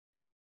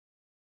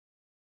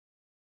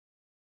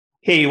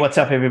Hey, what's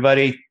up,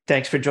 everybody?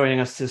 Thanks for joining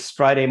us this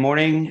Friday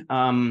morning.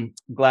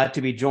 Glad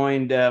to be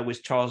joined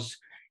with Charles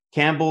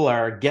Campbell,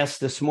 our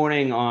guest this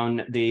morning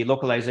on the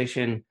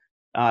localization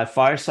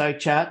fireside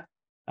chat.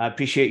 I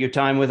appreciate your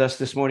time with us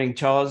this morning,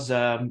 Charles.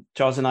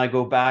 Charles and I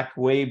go back,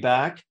 way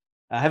back.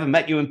 I haven't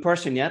met you in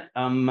person yet.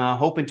 I'm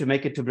hoping to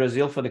make it to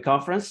Brazil for the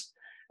conference,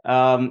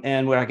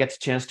 and where I get the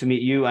chance to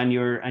meet you and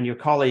your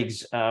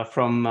colleagues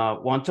from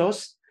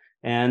Wantos.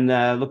 And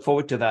look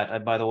forward to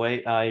that. By the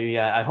way,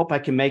 I hope I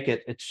can make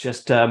it. It's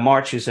just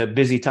March is a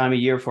busy time of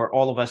year for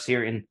all of us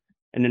here in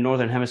the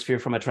Northern Hemisphere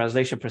from a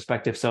translation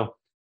perspective. So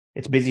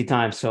it's busy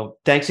time. So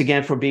thanks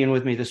again for being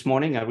with me this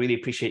morning. I really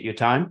appreciate your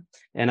time.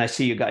 And I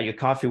see you got your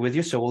coffee with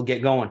you, so we'll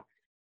get going.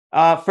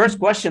 First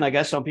question, I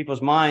guess, on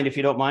people's mind, if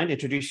you don't mind,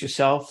 introduce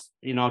yourself.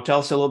 Tell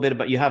us a little bit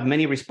about. You have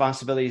many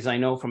responsibilities, I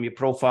know, from your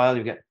profile.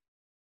 You got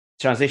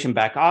translation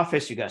back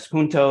office. You got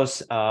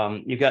Juntos.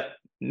 You got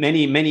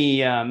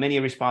many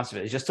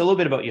responsibilities. Just a little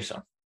bit about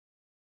yourself.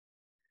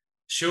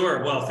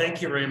 Sure. Well,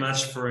 thank you very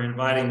much for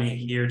inviting me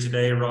here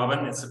today,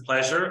 Robin. It's a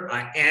pleasure.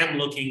 I am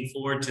looking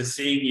forward to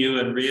seeing you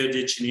in Rio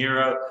de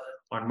Janeiro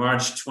on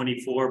March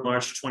 24,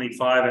 March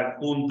 25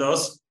 at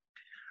Juntos.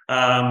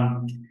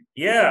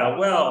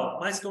 Well,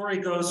 my story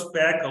goes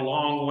back a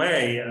long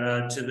way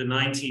to the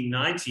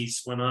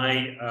 1990s when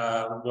I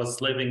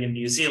was living in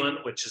New Zealand,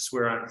 which is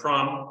where I'm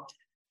from.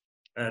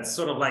 It's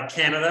sort of like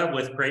Canada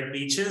with great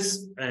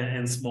beaches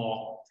and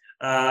small.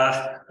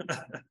 I've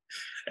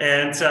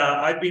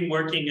been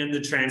working in the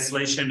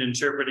translation,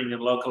 interpreting,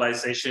 and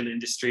localization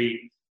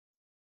industry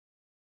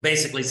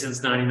basically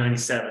since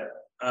 1997.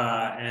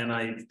 And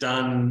I've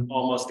done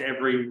almost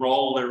every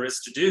role there is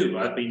to do.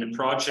 I've been a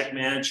project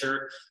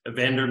manager, a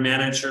vendor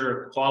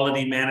manager, a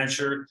quality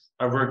manager.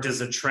 I've worked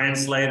as a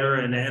translator,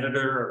 an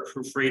editor, a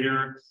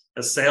proofreader,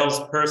 a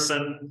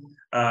salesperson.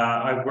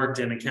 I've worked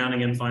in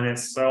accounting and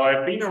finance. So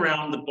I've been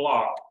around the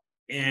block,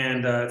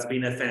 and it's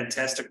been a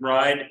fantastic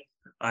ride.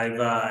 I've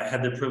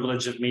had the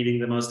privilege of meeting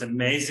the most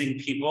amazing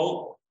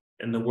people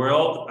in the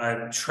world.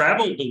 I've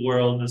traveled the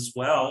world as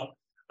well,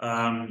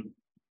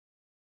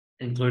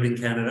 including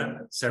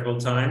Canada several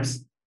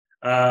times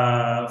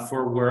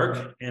for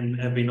work, and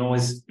have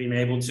always been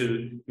able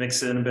to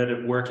mix in a bit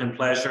of work and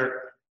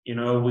pleasure.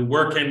 We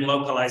work in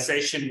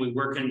localization, we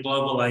work in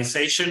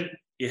globalization.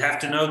 You have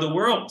to know the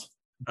world.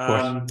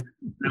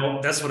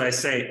 That's what I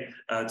say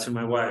to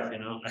my wife.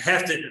 I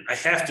have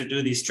to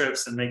do these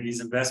trips and make these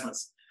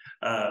investments.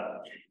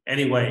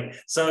 Anyway,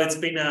 so it's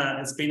been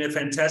a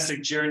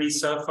fantastic journey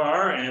so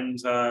far, and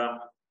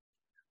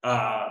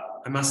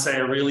I must say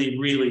I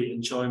really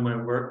enjoy my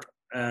work.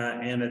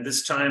 And at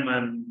this time,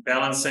 I'm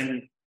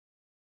balancing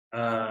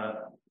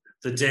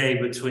the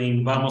day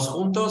between Vamos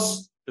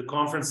Juntos, the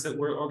conference that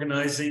we're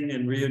organizing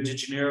in Rio de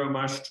Janeiro,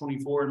 March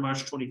 24 and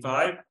March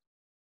 25.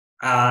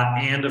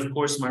 And of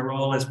course, my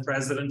role as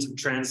president of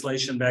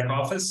translation back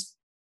office.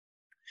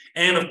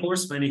 And of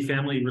course, many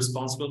family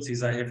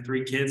responsibilities. I have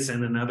 3 kids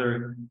and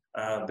another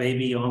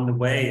baby on the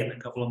way in a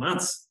couple of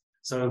months.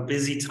 So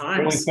busy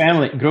times.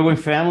 Growing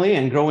family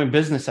and growing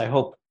business, I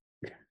hope.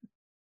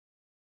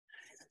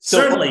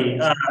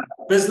 Certainly,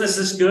 business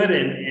is good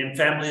and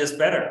family is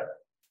better.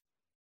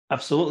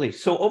 Absolutely.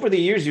 So over the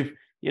years,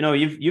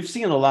 you've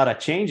seen a lot of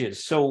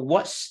changes. So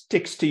what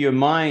sticks to your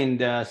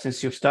mind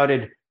since you've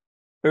started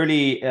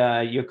early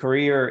your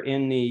career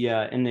in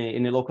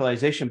the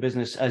localization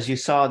business? As you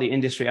saw the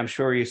industry, I'm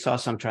sure you saw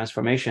some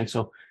transformation.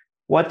 So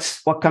what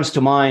comes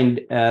to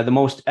mind, the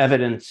most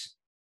evidence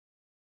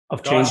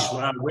of change?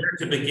 Where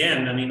to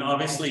begin? I mean,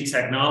 obviously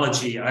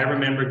technology. I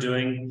remember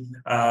doing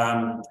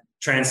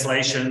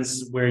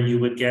translations where you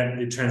would get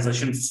the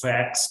translation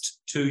faxed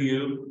to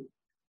you,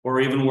 or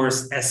even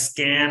worse, a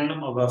scan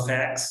of a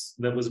fax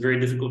that was very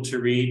difficult to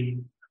read,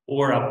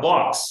 or a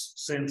box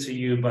sent to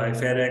you by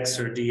FedEx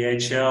or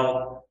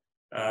DHL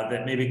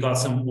that maybe got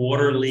some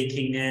water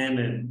leaking in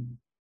and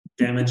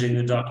damaging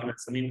the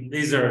documents. I mean,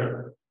 these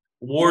are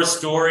war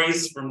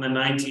stories from the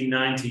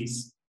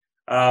 1990s.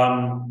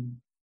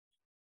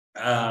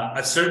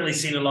 I've certainly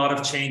seen a lot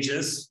of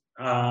changes.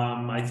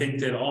 I think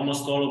that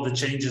almost all of the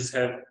changes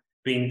have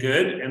been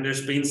good, and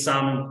there's been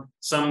some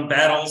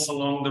battles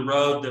along the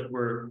road that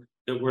were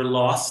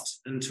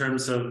lost in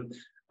terms of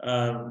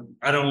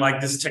I don't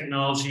like this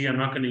technology, I'm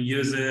not going to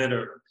use it,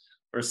 or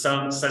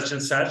some such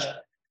and such.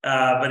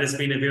 But it's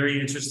been a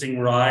very interesting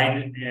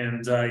ride,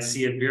 and I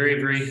see a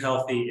very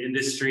healthy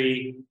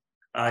industry.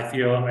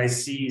 I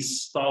see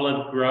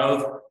solid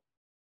growth.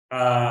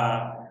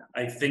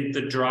 I think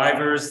the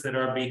drivers that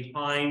are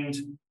behind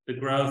the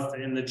growth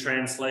in the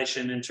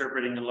translation,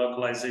 interpreting, and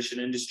localization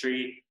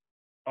industry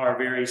are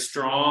very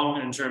strong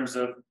in terms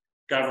of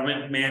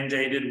government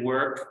mandated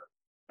work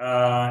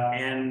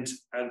and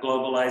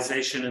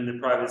globalization in the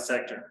private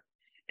sector.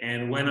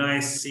 And when I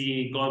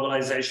see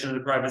globalization in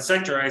the private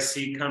sector, I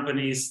see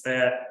companies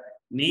that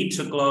need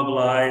to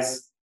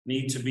globalize,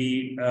 need to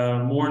be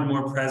more and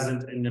more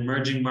present in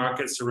emerging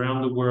markets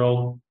around the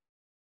world.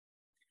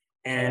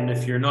 And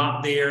if you're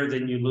not there,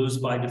 then you lose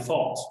by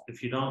default.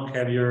 If you don't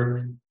have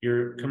your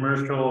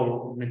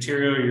commercial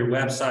material, your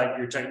website,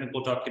 your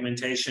technical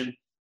documentation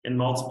in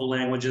multiple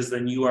languages,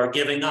 then you are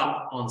giving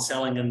up on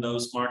selling in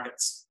those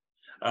markets.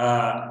 So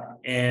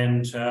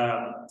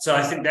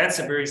I think that's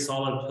a very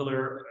solid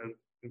pillar,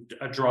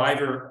 a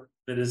driver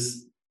that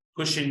is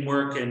pushing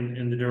work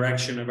in the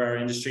direction of our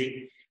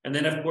industry. And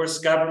then, of course,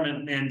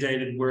 government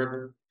mandated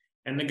work.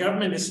 And the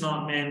government is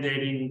not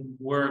mandating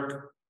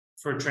work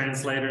for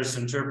translators,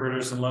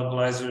 interpreters, and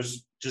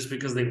localizers just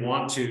because they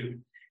want to.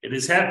 It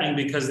is happening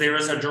because there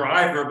is a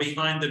driver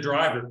behind the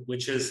driver,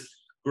 which is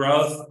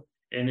growth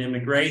in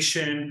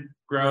immigration,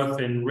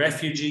 growth in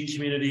refugee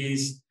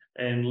communities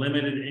and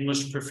limited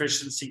English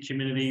proficiency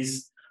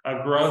communities,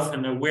 a growth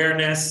in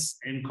awareness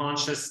and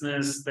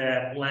consciousness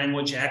that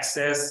language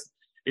access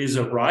is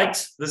a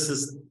right. This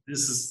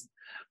is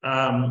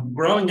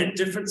growing at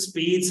different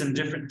speeds and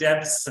different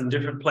depths and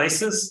different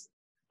places.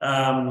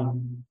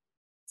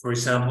 For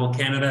example,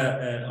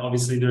 Canada,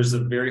 obviously there's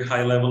a very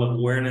high level of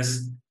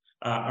awareness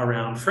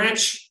around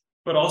French,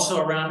 but also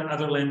around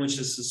other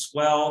languages as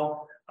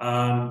well.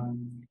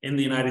 In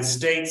the United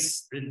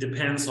States, it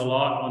depends a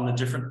lot on the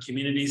different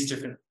communities,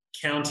 different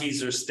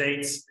counties or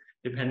states,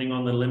 depending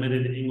on the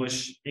limited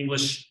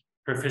English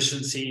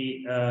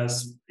proficiency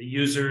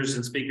users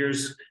and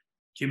speakers,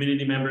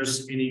 community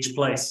members in each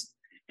place.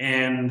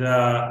 And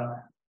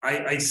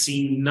I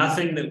see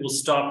nothing that will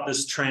stop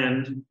this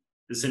trend.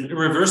 It's an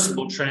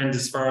irreversible trend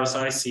as far as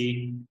I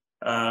see.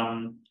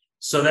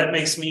 So that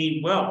makes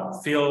me,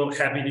 feel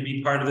happy to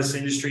be part of this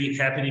industry,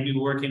 happy to be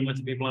working with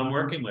the people I'm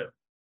working with.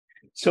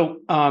 So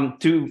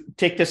to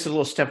take this a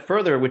little step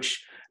further,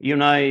 which you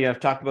and I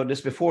have talked about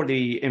this before,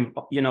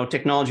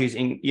 technology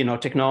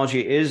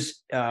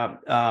is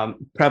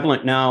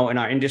prevalent now in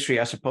our industry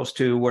as opposed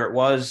to where it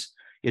was,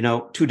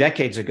 2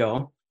 decades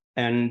ago.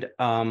 And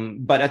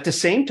but at the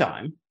same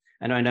time,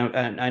 and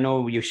I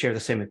know you share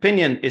the same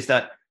opinion, is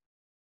that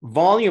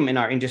volume in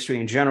our industry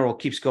in general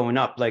keeps going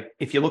up. Like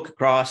if you look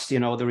across, the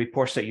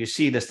reports that you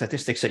see, the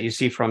statistics that you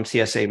see from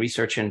CSA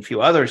Research and a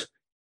few others,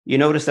 you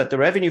notice that the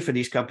revenue for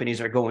these companies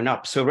are going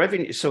up. So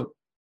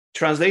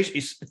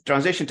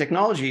translation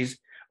technologies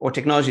or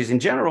technologies in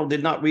general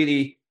did not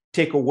really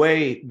take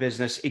away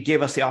business. It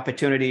gave us the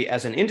opportunity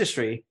as an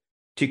industry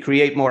to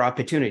create more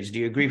opportunities. Do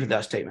you agree with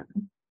that statement?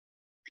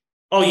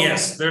 Oh,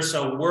 yes. There's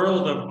a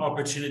world of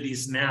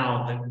opportunities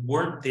now that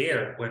weren't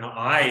there when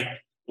I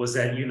was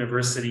at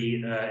university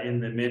in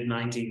the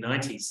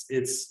mid-1990s.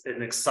 It's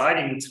an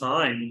exciting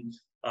time.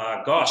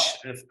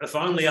 If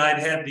only I'd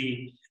had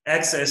the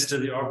access to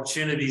the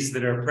opportunities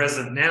that are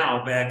present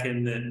now back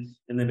in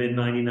the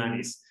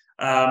mid-1990s.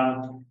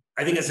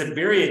 I think it's a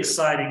very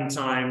exciting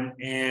time,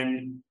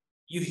 and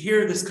you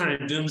hear this kind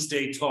of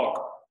doomsday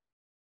talk.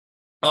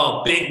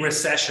 Oh, big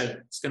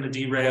recession, it's going to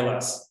derail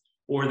us.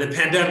 Or the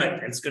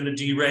pandemic, it's going to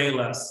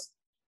derail us.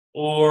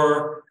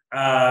 Or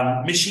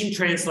machine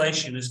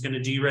translation is going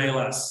to derail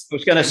us. I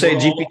was going to say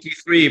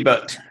GPT-3,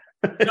 but...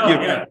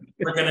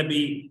 We're going to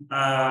be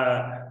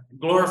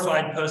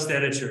glorified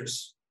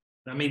post-editors.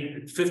 I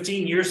mean,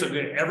 15 years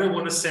ago,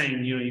 everyone is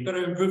saying, you've got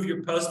to improve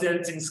your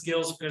post-editing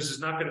skills because there's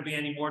not going to be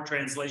any more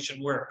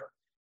translation work.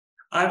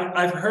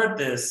 I've heard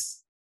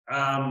this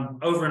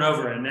over and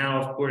over, and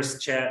now, of course,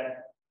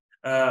 chat,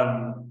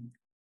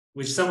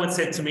 which someone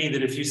said to me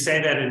that if you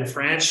say that in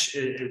French,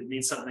 it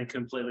means something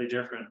completely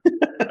different.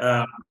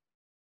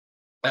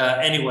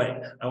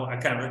 Anyway, I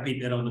can't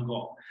repeat that on the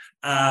call.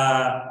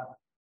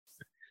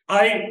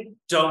 I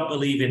don't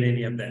believe in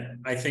any of that.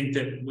 I think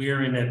that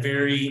we're in a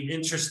very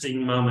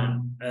interesting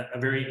moment, a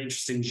very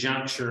interesting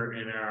juncture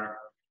in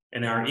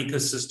our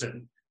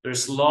ecosystem.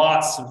 There's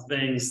lots of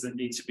things that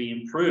need to be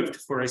improved.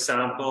 For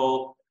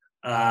example,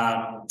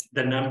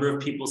 the number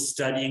of people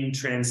studying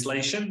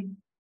translation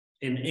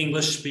in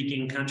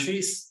English-speaking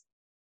countries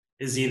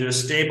is either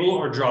stable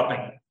or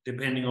dropping,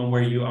 depending on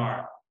where you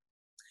are.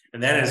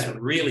 And that is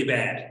really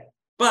bad.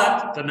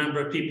 But the number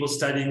of people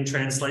studying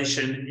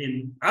translation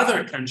in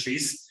other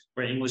countries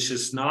where English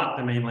is not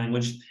the main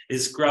language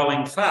is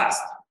growing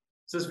fast.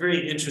 So it's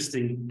very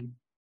interesting,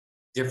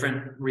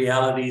 different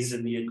realities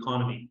in the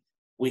economy.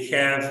 We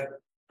have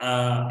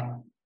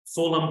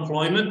full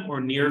employment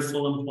or near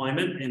full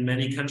employment in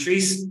many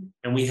countries,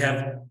 and we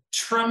have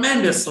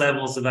tremendous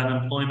levels of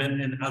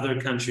unemployment in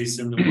other countries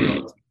in the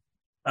world.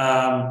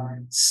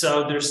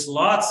 So there's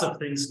lots of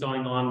things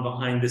going on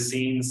behind the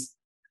scenes.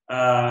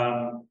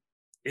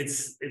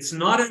 It's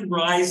not a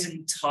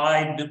rising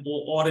tide that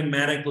will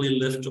automatically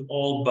lift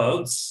all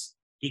boats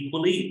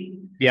equally.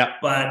 Yeah.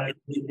 But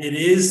it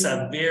is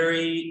a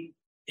very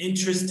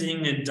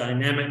interesting and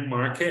dynamic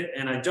market,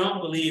 and I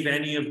don't believe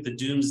any of the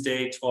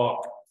doomsday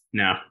talk.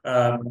 No.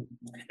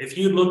 If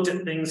you looked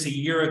at things a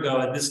year ago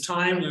at this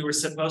time, we were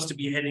supposed to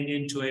be heading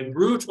into a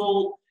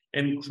brutal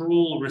and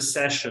cruel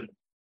recession.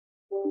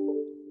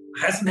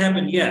 Hasn't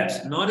happened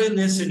yet, not in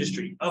this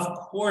industry. Of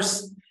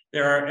course,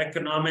 there are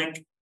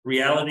economic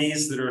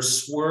realities that are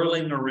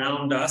swirling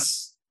around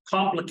us,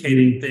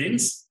 complicating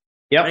things,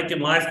 making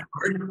life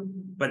hard.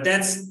 but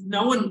that's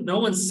no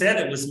one said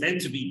it was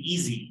meant to be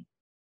easy.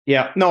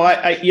 Yeah, no,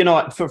 I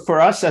for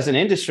us as an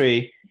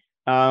industry,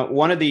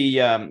 one of the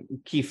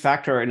key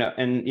factor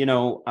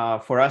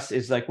and for us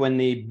is like when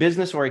the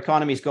business or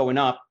economy is going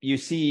up, you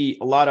see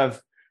a lot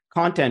of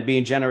content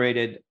being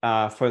generated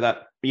for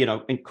that,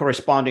 in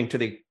corresponding to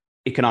the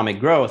economic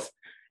growth.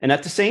 And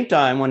at the same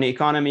time, when the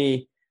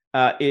economy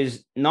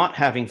is not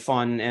having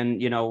fun and,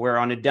 we're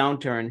on a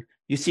downturn,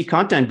 you see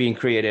content being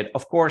created.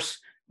 Of course,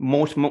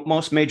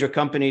 most major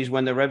companies,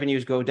 when the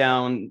revenues go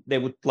down, they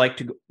would like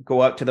to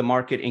go out to the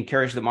market,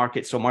 encourage the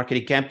market. So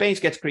marketing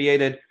campaigns gets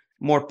created,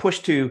 more push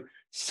to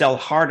sell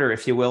harder,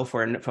 if you will,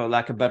 for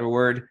lack of a better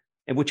word,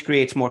 and which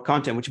creates more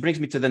content, which brings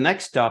me to the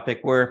next topic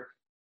where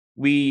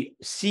we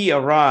see a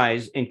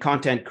rise in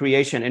content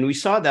creation. And we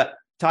saw that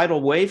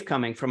tidal wave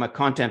coming from a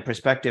content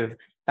perspective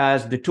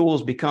as the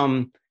tools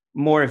become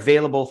more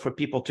available for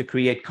people to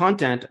create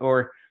content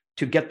or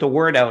to get the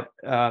word out.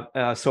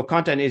 So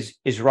content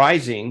is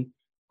rising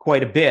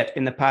quite a bit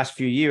in the past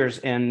few years,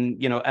 and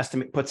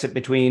estimate puts it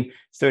between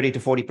 30 to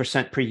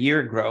 40% per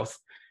year growth.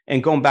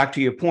 And going back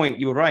to your point,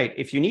 you're right.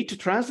 If you need to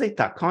translate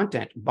that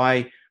content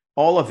by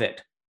all of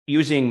it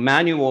using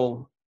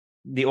manual,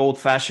 the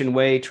old-fashioned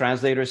way,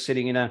 translators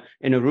sitting in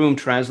a room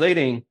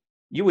translating,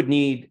 you would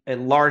need a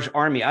large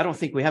army. I don't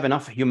think we have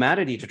enough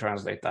humanity to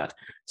translate that.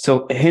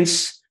 So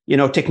hence,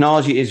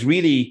 technology is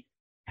really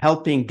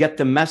helping get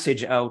the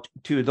message out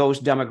to those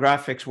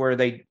demographics where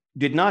they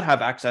did not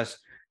have access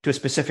to a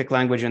specific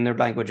language and their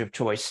language of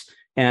choice,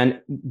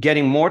 and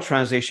getting more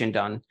translation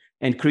done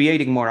and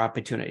creating more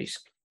opportunities.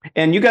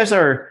 And you guys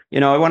are,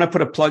 I want to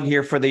put a plug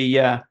here for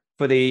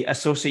the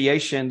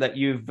association that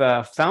you've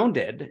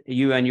founded,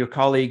 you and your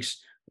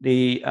colleagues,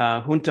 the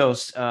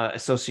Juntos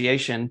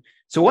Association.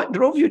 So what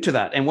drove you to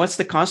that, and what's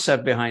the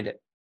concept behind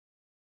it?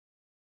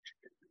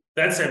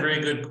 That's a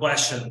very good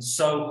question.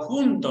 So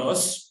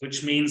juntos,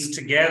 which means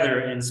together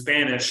in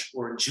Spanish,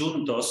 or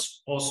juntos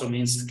also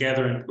means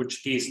together in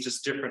Portuguese,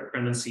 just different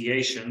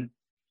pronunciation,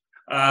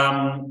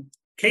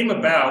 came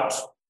about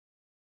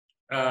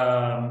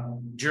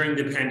during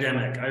the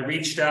pandemic. I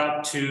reached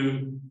out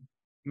to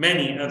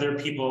many other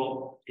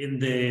people in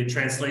the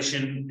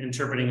translation,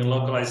 interpreting, and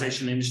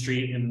localization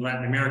industry in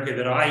Latin America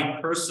that I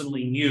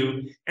personally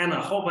knew, and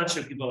a whole bunch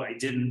of people I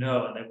didn't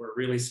know, and they were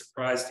really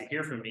surprised to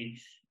hear from me.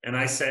 And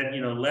I said,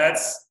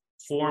 let's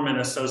form an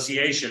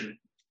association.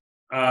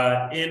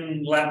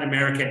 In Latin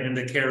America and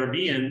the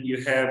Caribbean,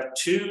 you have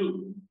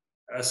two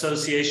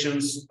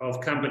associations of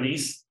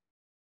companies,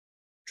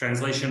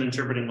 translation,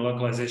 interpreting, and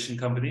localization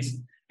companies.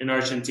 In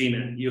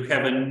Argentina, you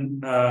have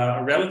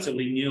a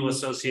relatively new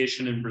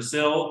association in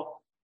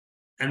Brazil,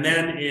 and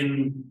then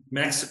in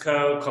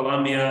Mexico,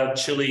 Colombia,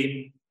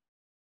 Chile,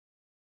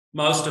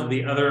 most of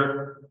the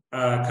other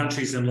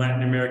countries in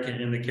Latin America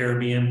and the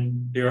Caribbean,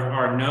 there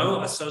are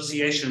no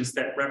associations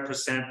that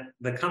represent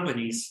the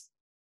companies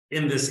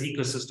in this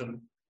ecosystem.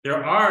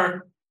 There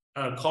are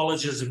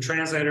colleges of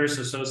translators,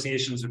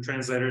 associations of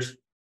translators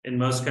in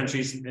most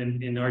countries.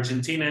 In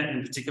Argentina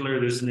in particular,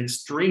 there's an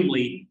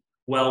extremely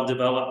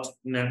well-developed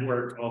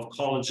network of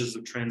colleges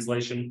of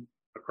translation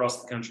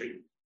across the country.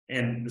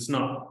 And it's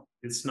not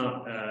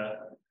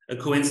a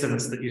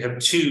coincidence that you have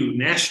two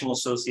national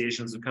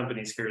associations of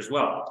companies here as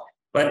well.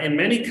 But in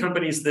many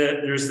companies,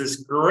 there's this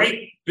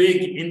great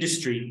big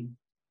industry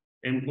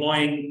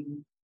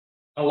employing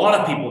a lot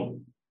of people,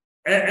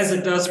 as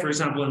it does, for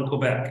example, in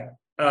Quebec.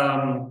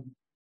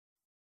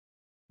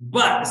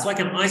 But it's like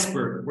an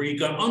iceberg where you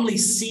can only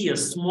see a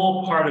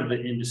small part of the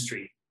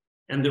industry,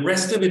 and the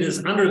rest of it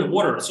is under the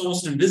water. It's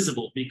almost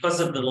invisible because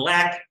of the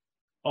lack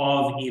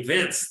of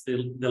events,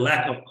 the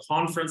lack of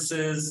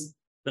conferences,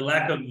 the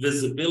lack of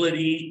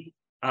visibility.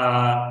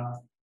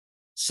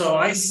 So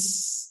I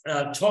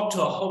talked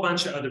to a whole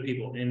bunch of other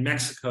people in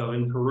Mexico,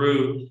 in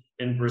Peru,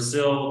 in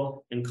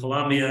Brazil, in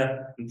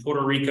Colombia, in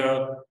Puerto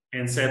Rico,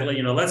 and said,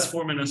 let's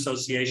form an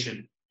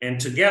association. And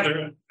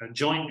together, a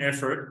joint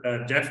effort,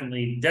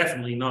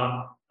 definitely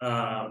not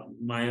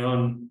my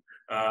own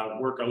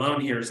work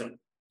alone here, is a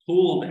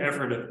pooled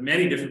effort of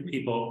many different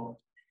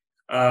people.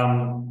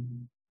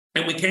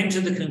 And we came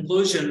to the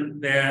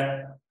conclusion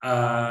that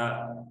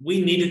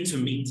we needed to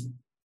meet.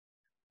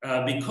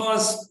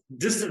 Because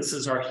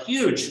distances are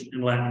huge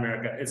in Latin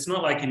America. It's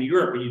not like in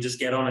Europe where you just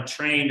get on a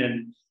train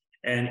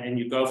and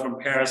you go from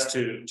Paris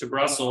to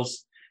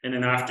Brussels in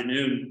an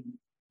afternoon.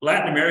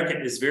 Latin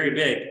America is very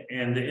big,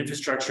 and the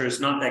infrastructure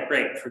is not that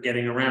great for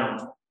getting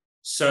around.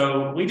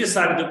 So we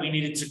decided that we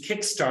needed to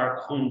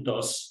kickstart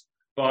Juntos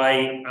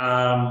by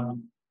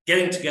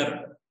getting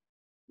together,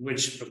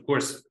 which of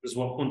course is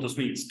what Juntos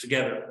means,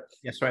 together.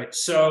 Yes, right.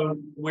 So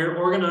we're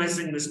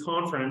organizing this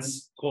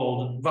conference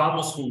called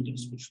Vamos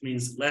Juntos, which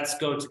means let's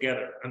go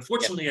together.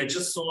 Unfortunately, I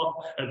just saw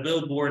a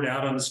billboard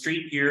out on the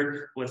street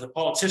here with a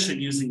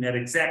politician using that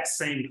exact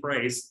same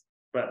phrase,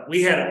 but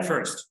we had it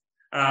first.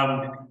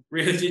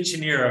 Rio de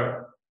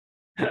Janeiro,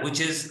 which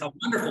is a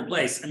wonderful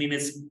place. I mean,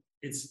 it's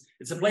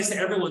a place that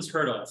everyone's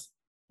heard of.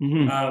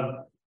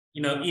 Mm-hmm.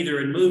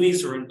 Either in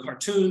movies or in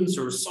cartoons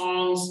or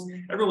songs,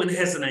 everyone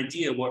has an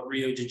idea what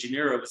Rio de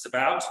Janeiro is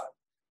about.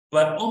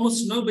 but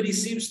almost nobody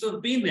seems to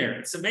have been there.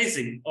 It's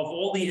amazing. Of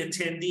all the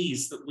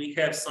attendees that we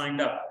have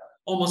signed up,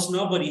 almost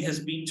nobody has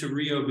been to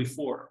Rio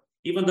before,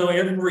 even though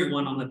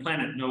everyone on the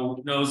planet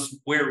knows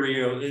where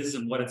Rio is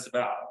and what it's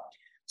about.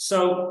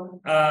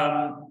 So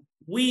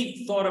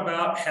we thought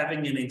about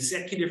having an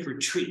executive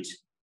retreat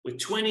with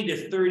 20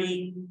 to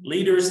 30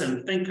 leaders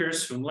and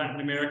thinkers from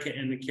Latin America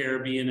and the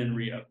Caribbean in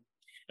Rio.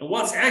 And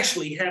what's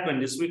actually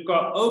happened is we've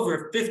got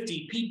over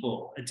 50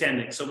 people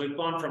attending. So we've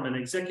gone from an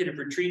executive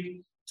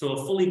retreat to a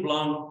fully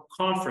blown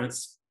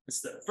conference.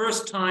 It's the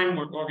first time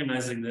we're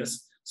organizing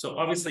this. So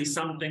obviously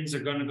some things are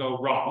going to go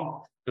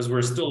wrong because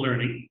we're still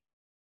learning.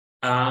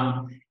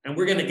 And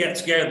we're going to get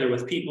together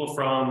with people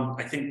from,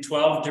 I think,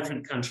 12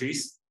 different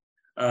countries,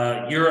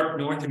 Europe,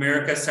 North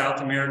America, South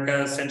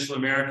America, Central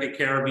America,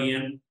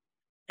 Caribbean.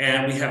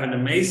 And we have an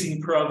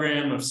amazing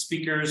program of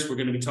speakers. We're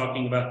going to be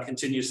talking about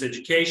continuous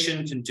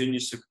education,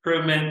 continuous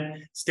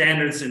improvement,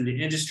 standards in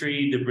the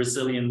industry, the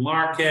Brazilian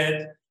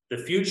market, the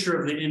future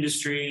of the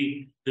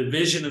industry, the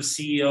vision of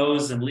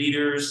CEOs and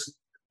leaders.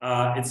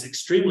 It's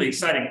extremely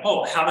exciting.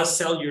 Oh, how to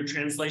sell your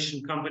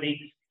translation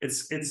company.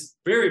 It's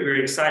very,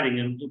 very exciting.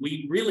 And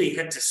we really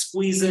had to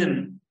squeeze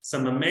in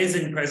some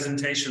amazing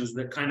presentations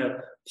that kind of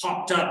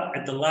popped up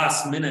at the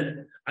last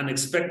minute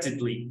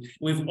unexpectedly.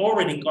 We've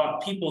already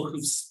got people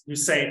who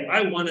say,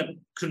 I want to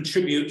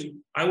contribute,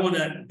 I want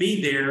to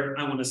be there,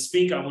 I want to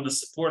speak, I want to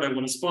support, I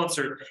want to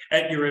sponsor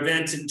at your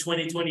event in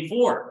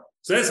 2024.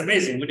 So that's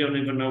amazing. We don't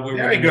even know where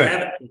we're going to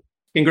have it.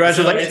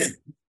 Congratulations.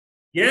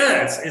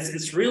 So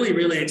it's really,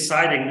 really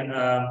exciting.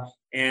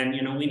 And,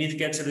 you know, we need to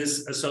get to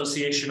this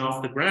association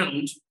off the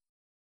ground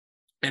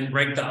and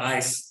break the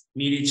ice,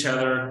 meet each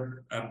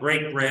other,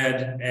 break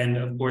bread, and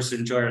of course,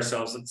 enjoy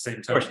ourselves at the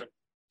same time.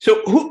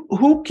 So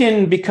who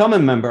can become a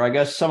member? I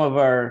guess some of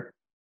our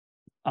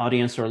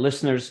audience or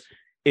listeners,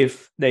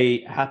 if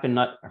they happen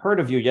not heard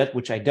of you yet,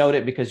 which I doubt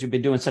it because you've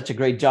been doing such a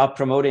great job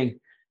promoting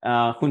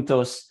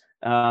Juntos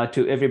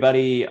to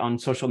everybody on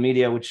social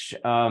media, which,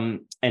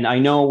 and I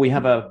know we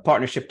have a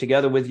partnership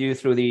together with you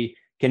through the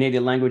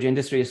Canadian Language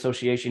Industry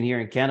Association here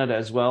in Canada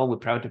as well. We're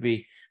proud to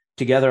be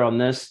together on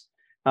this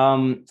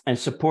and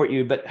support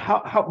you. But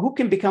who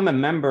can become a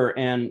member,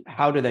 and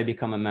how do they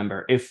become a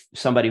member if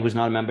somebody who's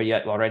not a member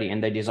yet already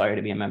and they desire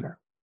to be a member?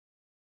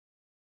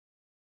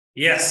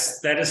 Yes,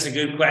 that is a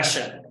good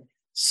question.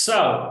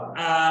 So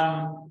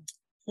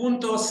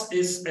Juntos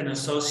is an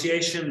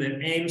association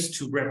that aims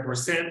to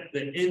represent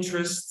the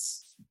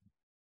interests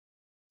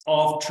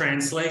of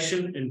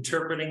translation,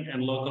 interpreting,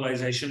 and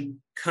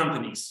localization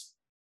companies.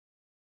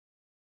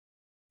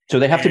 So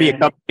they have to be a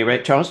company,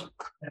 right, Charles?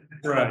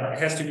 Right.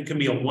 It can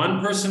be a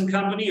one-person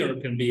company, or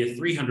it can be a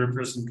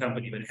 300-person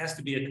company, but it has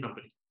to be a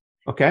company.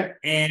 Okay.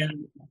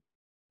 And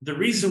the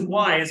reason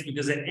why is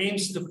because it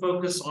aims to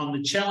focus on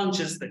the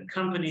challenges that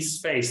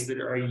companies face that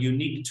are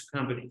unique to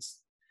companies.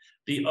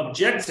 The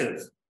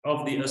objective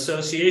of the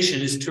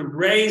association is to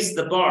raise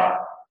the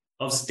bar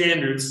of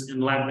standards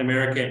in Latin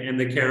America and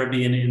the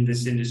Caribbean in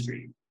this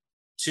industry,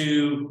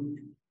 to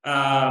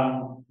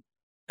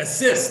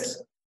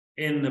assist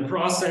in the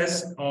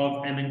process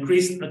of an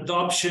increased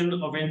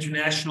adoption of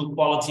international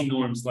quality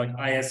norms like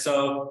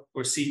ISO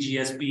or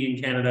CGSB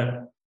in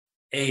Canada,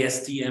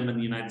 ASTM in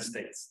the United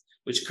States,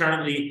 which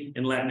currently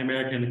in Latin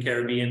America and the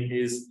Caribbean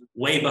is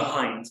way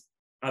behind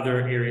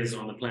other areas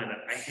on the planet.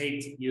 I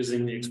hate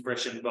using the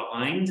expression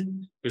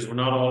behind because we're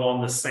not all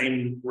on the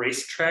same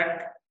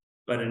racetrack.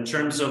 But in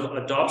terms of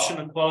adoption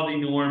of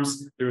quality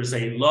norms, there is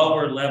a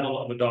lower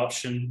level of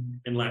adoption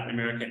in Latin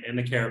America and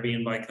the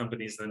Caribbean by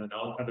companies than in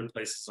other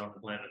places on the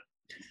planet.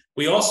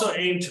 We also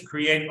aim to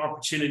create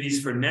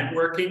opportunities for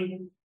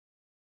networking,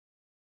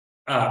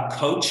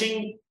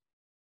 coaching,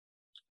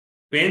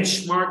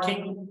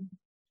 benchmarking,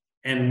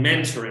 and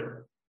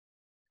mentoring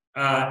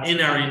in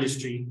our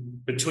industry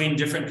between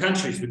different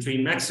countries,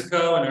 between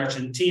Mexico and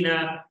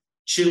Argentina,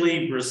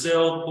 Chile,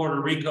 Brazil, Puerto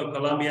Rico,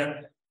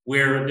 Colombia,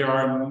 where there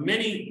are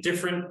many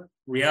different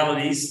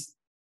realities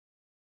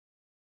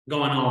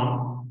going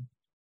on,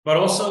 but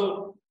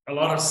also a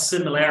lot of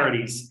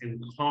similarities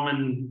and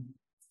common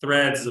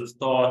threads of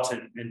thought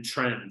and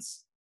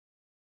trends.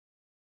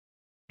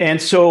 And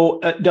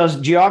so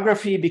does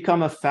geography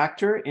become a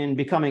factor in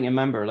becoming a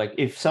member? Like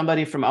if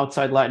somebody from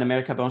outside Latin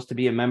America wants to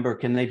be a member,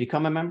 can they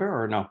become a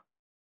member or no?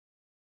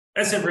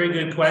 That's a very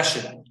good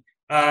question.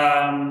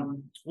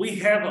 We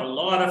have a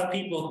lot of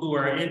people who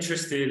are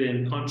interested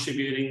in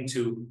contributing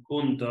to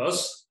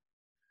Juntos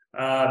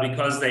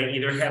because they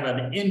either have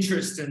an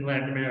interest in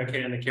Latin America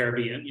and the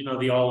Caribbean, you know,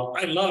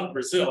 I love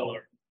Brazil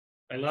or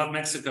I love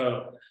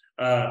Mexico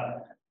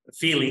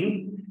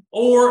feeling,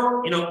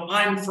 or, you know,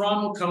 I'm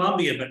from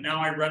Colombia, but now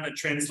I run a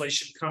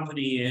translation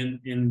company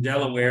in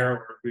Delaware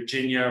or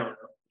Virginia or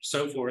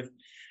so forth.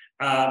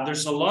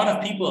 There's a lot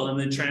of people in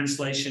the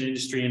translation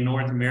industry in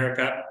North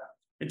America,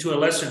 and to a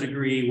lesser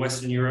degree,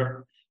 Western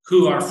Europe,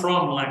 who are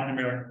from Latin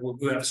America,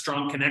 who have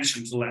strong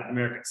connections to Latin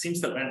America. It seems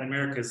that Latin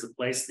America is the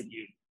place that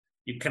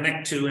you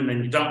connect to, and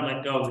then you don't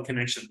let go of the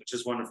connection, which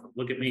is wonderful.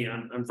 Look at me,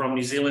 I'm from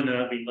New Zealand, and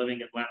I've been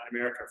living in Latin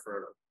America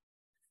for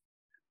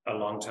a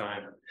long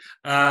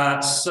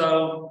time.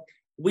 So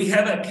we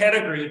have a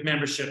category of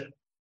membership,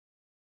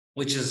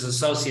 which is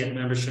associate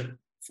membership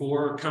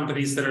for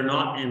companies that are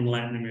not in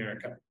Latin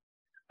America.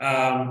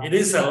 It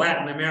is a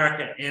Latin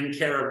America and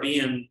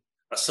Caribbean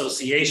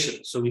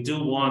association. So we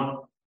do want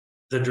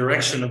the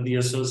direction of the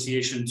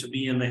association to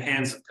be in the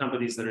hands of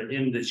companies that are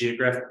in the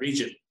geographic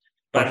region.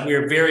 But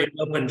we're very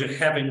open to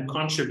having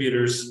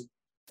contributors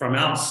from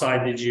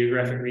outside the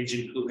geographic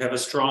region who have a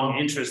strong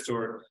interest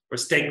or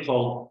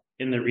stakehold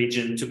in the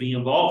region to be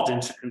involved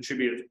and to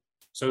contribute.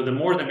 So the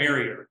more the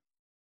merrier.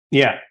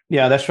 Yeah,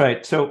 that's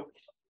right. So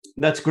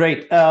that's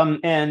great.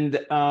 The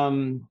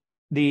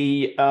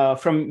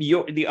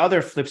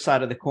other flip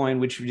side of the coin,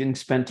 which we didn't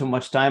spend too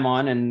much time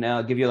on, and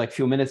I'll give you like a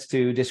few minutes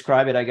to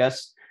describe it, I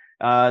guess.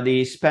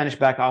 The Spanish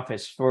back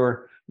office.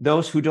 For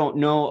those who don't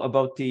know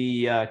about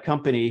the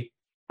company,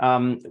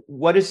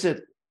 what is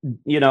it?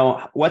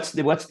 What's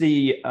the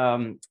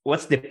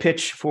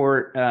pitch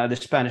for the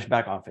Spanish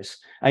back office?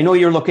 I know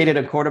you're located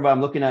in Cordoba.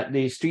 I'm looking at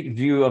the street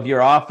view of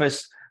your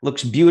office.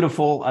 Looks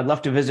beautiful. I'd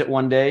love to visit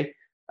one day.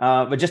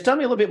 But just tell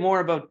me a little bit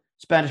more about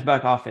Spanish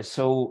back office.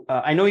 So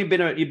I know you've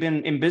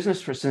been in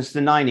business since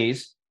the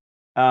 90s,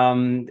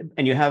 and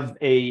you have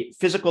a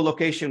physical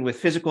location with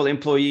physical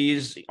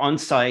employees on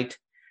site.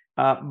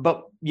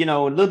 But a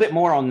little bit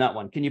more on that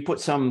one. Can you put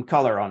some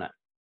color on it?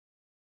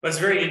 Well, it's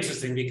very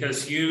interesting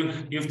because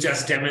you've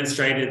just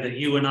demonstrated that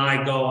you and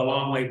I go a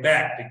long way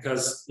back,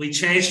 because we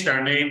changed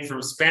our name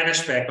from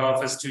Spanish back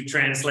office to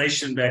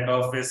Translation back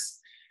office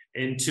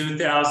in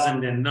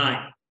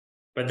 2009.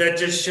 But that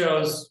just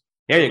shows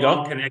there you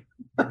go.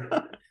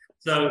 Connection.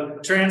 So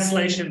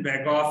Translation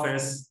back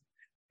office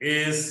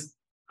is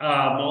a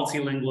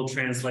multilingual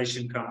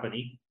translation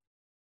company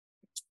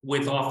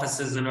with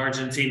offices in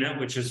Argentina,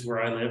 which is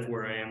where I live,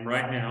 where I am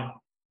right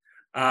now.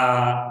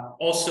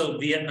 Also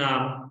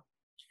Vietnam,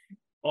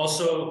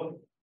 also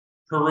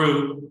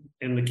Peru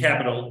in the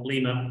capital,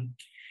 Lima.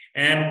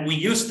 And we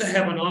used to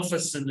have an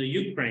office in the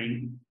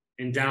Ukraine,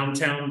 in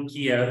downtown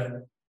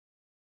Kiev,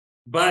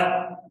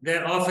 but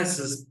that office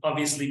is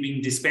obviously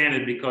being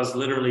disbanded because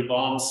literally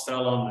bombs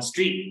fell on the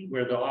street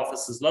where the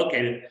office is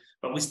located.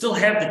 But we still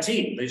have the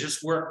team. They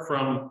just work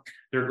from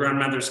their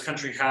grandmother's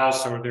country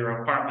house or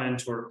their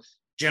apartment, or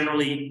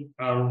generally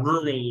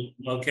rural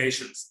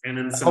locations. And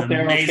in some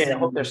amazing... I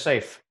hope they're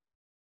safe.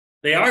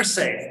 They are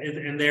safe,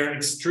 and they're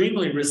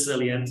extremely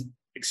resilient,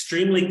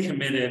 extremely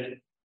committed.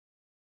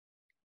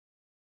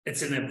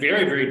 It's in a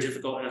very, very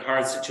difficult and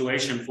hard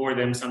situation for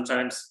them.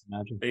 Sometimes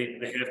they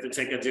have to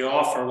take a day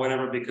off or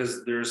whatever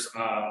because there's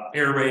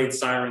air raid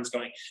sirens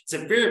going. It's a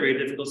very, very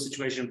difficult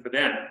situation for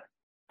them.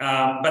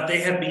 But they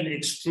have been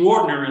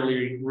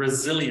extraordinarily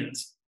resilient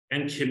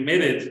and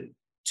committed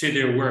to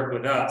their work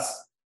with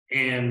us.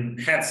 And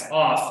hats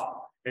off.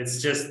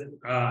 It's just,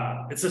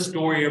 it's a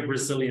story of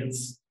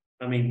resilience.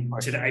 I mean,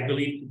 today, I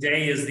believe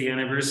today is the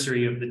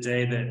anniversary of the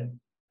day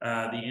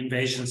that the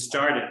invasion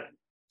started.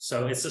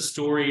 So it's a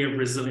story of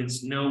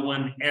resilience. No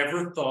one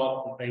ever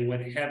thought that they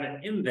would have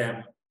it in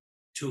them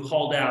to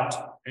hold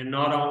out, and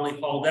not only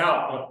hold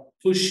out, but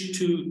push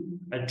to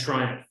a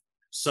triumph.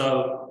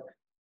 So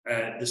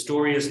the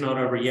story is not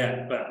over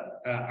yet,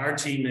 but our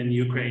team in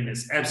Ukraine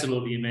is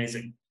absolutely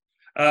amazing.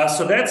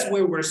 So that's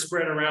where we're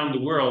spread around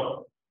the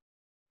world.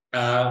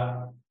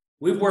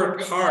 We've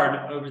worked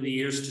hard over the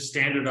years to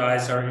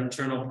standardize our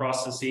internal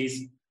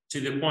processes to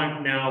the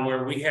point now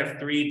where we have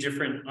 3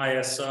 different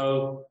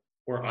ISO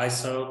or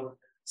ISO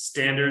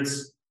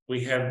standards.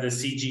 We have the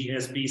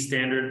CGSB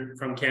standard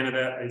from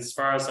Canada. As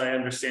far as I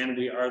understand,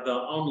 we are the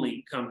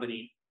only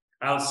company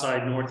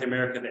outside North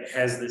America that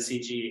has the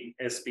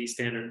CGSB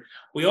standard.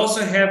 We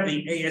also have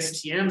the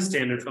ASTM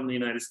standard from the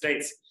United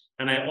States.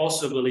 And I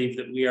also believe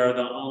that we are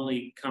the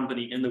only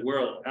company in the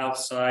world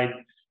outside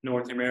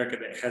North America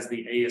that has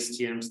the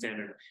ASTM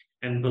standard.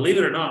 And believe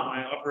it or not,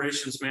 my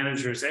operations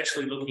manager is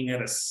actually looking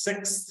at a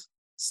 6th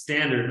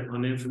standard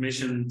on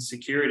information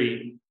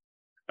security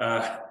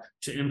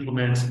to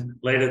implement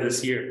later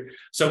this year.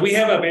 So we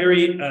have a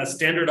very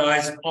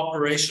standardized,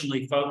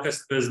 operationally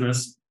focused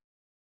business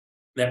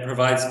that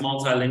provides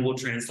multilingual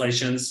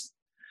translations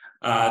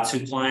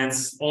to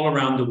clients all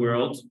around the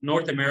world.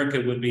 North America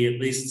would be at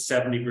least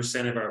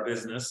 70% of our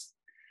business.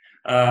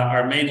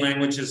 Our main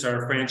languages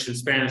are French and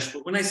Spanish.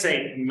 But when I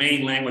say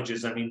main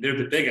languages, I mean, they're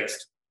the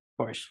biggest.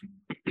 Of course.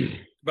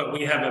 But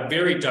we have a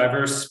very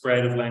diverse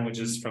spread of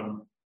languages,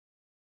 from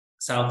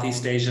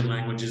Southeast Asian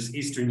languages,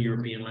 Eastern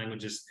European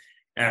languages,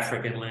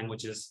 African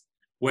languages,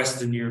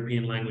 Western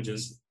European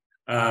languages.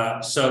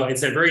 So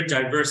it's a very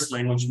diverse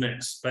language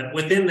mix. But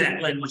within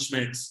that language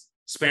mix,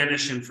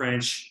 Spanish and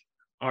French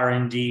are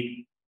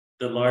indeed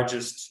the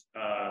largest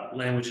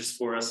languages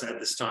for us at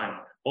this time.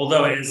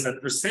 Although as a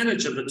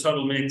percentage of the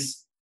total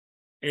mix,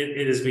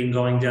 it has been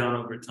going down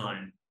over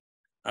time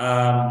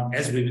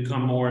as we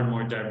become more and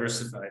more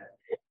diversified.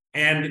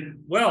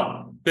 And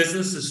well,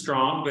 business is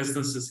strong,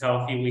 business is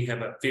healthy. We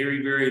have a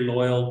very, very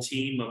loyal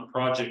team of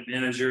project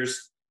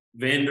managers,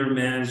 vendor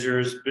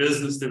managers,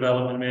 business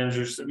development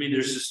managers. I mean,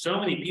 there's just so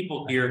many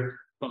people here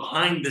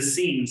behind the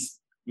scenes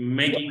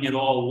making it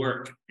all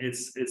work.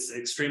 It's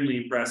extremely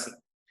impressive.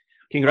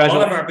 Congratulations. A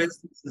lot of our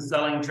business is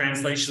selling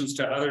translations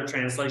to other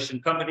translation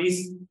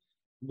companies.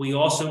 We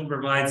also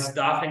provide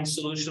staffing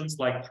solutions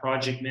like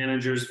project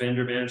managers,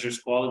 vendor managers,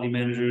 quality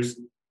managers,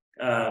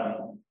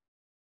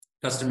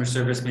 customer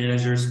service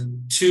managers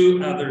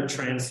to other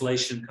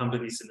translation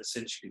companies in this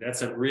industry.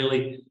 That's a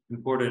really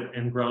important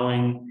and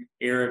growing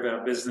area of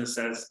our business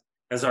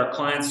as our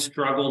clients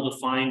struggle to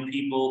find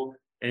people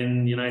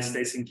in the United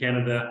States and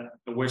Canada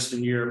and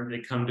Western Europe. They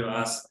come to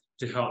us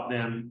to help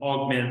them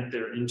augment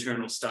their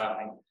internal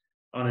staffing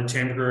on a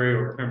temporary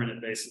or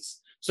permanent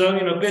basis. So,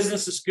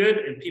 business is good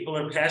and people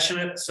are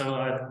passionate.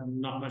 So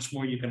not much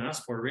more you can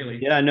ask for, really.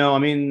 Yeah, no, I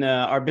mean,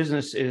 our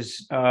business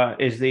is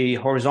the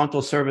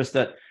horizontal service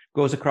that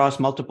goes across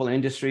multiple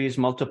industries,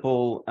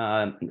 multiple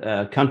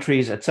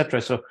countries,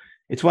 etc. So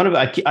it's one of,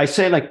 I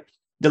say, like,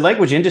 the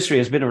language industry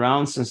has been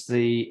around since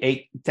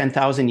the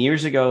 10,000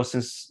 years ago,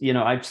 since,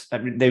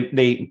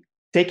 they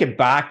take it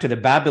back to the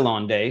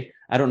Babylon day.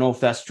 I don't know if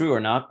that's true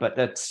or not, but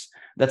that's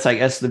I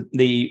guess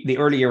the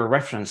earlier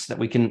reference that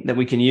we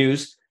can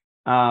use.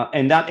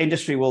 And that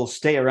industry will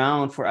stay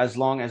around for as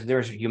long as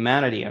there's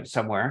humanity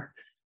somewhere.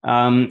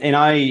 And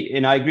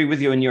I agree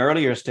with you in your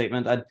earlier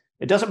statement.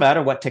 It doesn't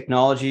matter what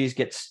technologies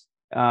gets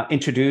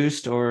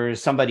introduced or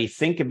somebody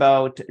think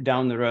about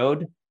down the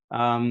road.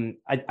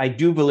 I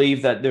do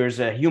believe that there's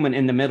a human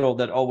in the middle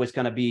that always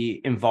going to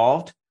be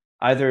involved,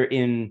 either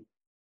in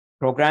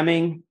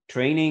programming,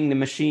 training the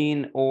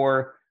machine,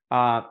 or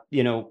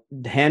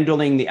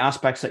handling the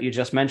aspects that you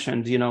just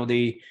mentioned.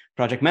 The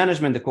project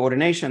management, the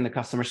coordination, the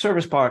customer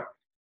service part.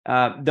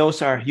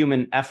 Those are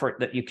human effort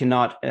that you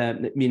cannot.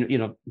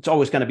 It's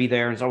always going to be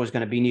there. It's always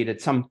going to be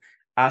needed. Some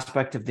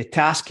aspect of the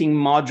tasking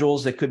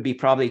modules that could be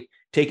probably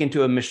taken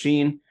to a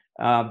machine,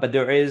 but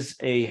there is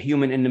a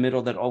human in the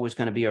middle that always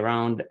going to be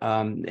around,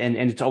 and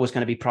it's always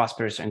going to be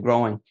prosperous and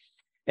growing.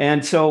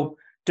 And so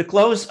to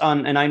close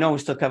on, and I know we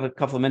still have a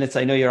couple of minutes,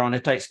 I know you're on a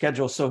tight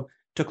schedule, so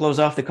to close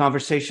off the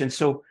conversation,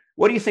 so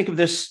what do you think of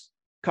this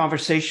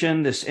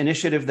conversation, this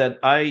initiative that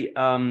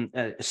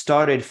I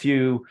started a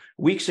few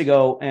weeks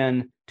ago?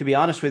 And to be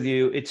honest with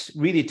you, it's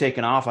really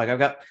taken off. Like, I've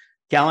got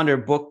calendar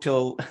booked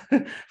till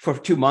for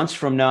 2 months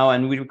from now,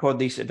 and we record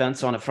these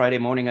events on a Friday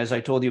morning, as I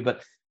told you.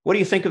 But what do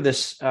you think of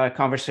this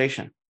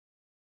conversation?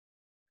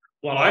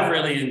 Well, I've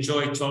really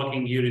enjoyed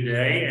talking to you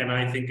today, and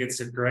I think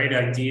it's a great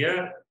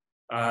idea.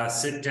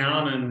 Sit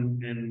down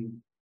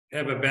and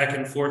have a back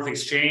and forth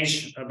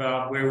exchange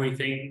about where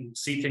we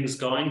see things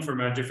going from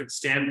our different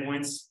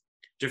standpoints,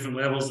 different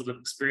levels of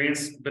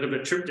experience. A bit of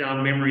a trip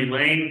down memory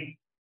lane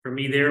for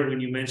me there when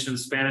you mentioned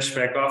Spanish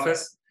back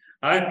office.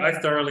 I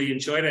thoroughly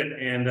enjoyed it,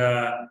 and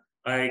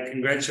I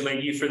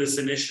congratulate you for this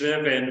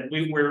initiative. And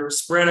we're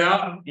spread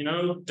out,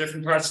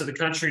 different parts of the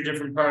country,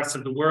 different parts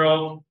of the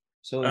world.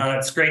 So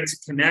it's great to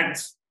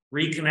connect,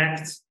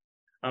 reconnect,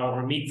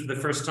 or meet for the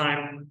first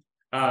time.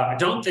 I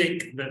don't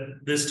think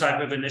that this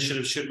type of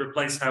initiative should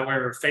replace,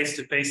 however,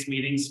 face-to-face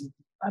meetings,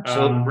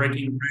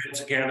 breaking bread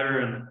together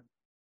and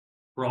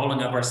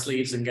rolling up our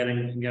sleeves and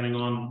getting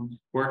on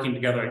working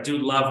together. I do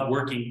love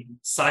working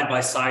side by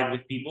side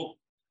with people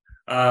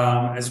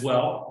as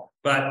well.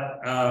 But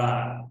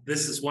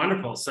this is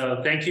wonderful.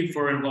 So thank you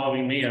for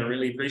involving me. I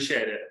really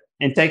appreciate it.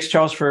 And thanks,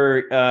 Charles,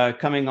 for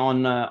coming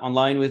on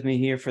online with me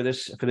here for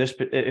this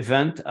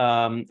event.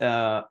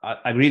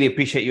 I really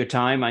appreciate your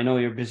time. I know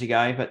you're a busy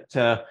guy,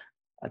 but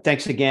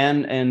thanks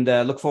again, and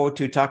look forward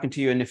to talking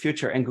to you in the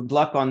future. And good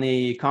luck on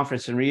the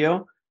conference in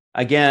Rio.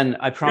 Again,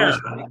 I promise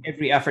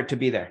every effort to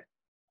be there.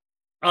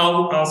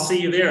 I'll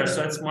see you there.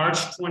 So it's March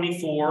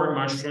 24,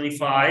 March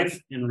 25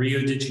 in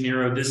Rio de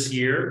Janeiro this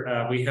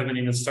year. We haven't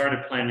even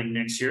started planning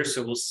next year,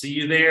 so we'll see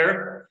you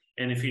there.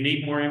 And if you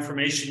need more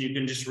information, you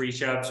can just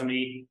reach out to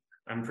me.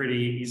 I'm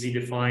pretty easy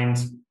to find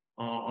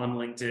on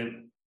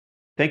LinkedIn.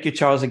 Thank you,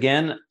 Charles,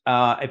 again.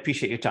 I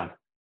appreciate your time.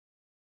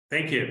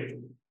 Thank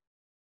you.